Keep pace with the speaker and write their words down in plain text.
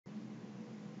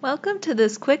Welcome to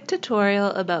this quick tutorial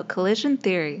about collision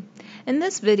theory. In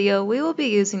this video, we will be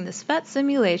using the PhET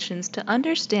simulations to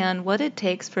understand what it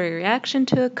takes for a reaction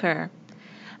to occur.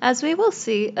 As we will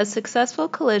see, a successful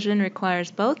collision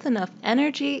requires both enough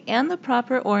energy and the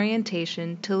proper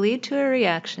orientation to lead to a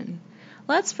reaction.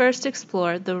 Let's first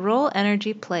explore the role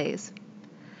energy plays.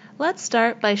 Let's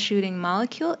start by shooting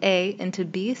molecule A into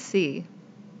BC.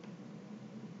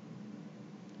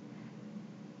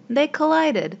 They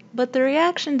collided, but the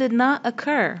reaction did not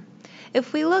occur.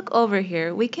 If we look over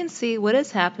here, we can see what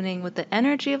is happening with the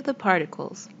energy of the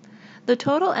particles. The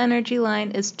total energy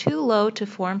line is too low to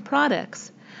form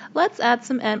products. Let's add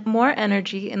some more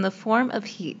energy in the form of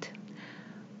heat.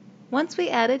 Once we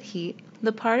added heat,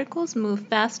 the particles move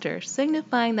faster,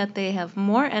 signifying that they have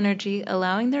more energy,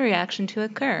 allowing the reaction to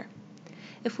occur.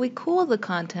 If we cool the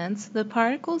contents, the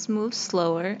particles move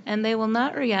slower and they will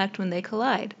not react when they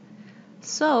collide.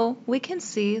 So, we can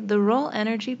see the role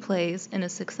energy plays in a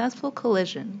successful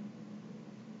collision.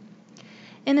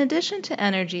 In addition to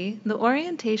energy, the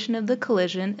orientation of the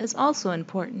collision is also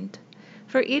important.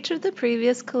 For each of the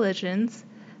previous collisions,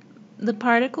 the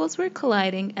particles were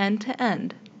colliding end to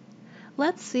end.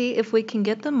 Let's see if we can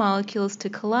get the molecules to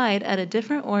collide at a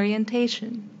different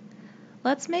orientation.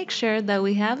 Let's make sure that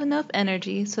we have enough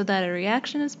energy so that a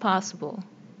reaction is possible.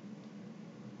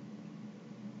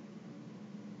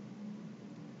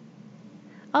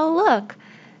 Oh look!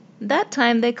 That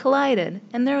time they collided,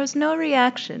 and there was no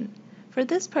reaction. For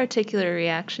this particular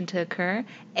reaction to occur,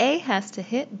 A has to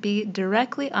hit B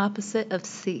directly opposite of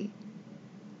C.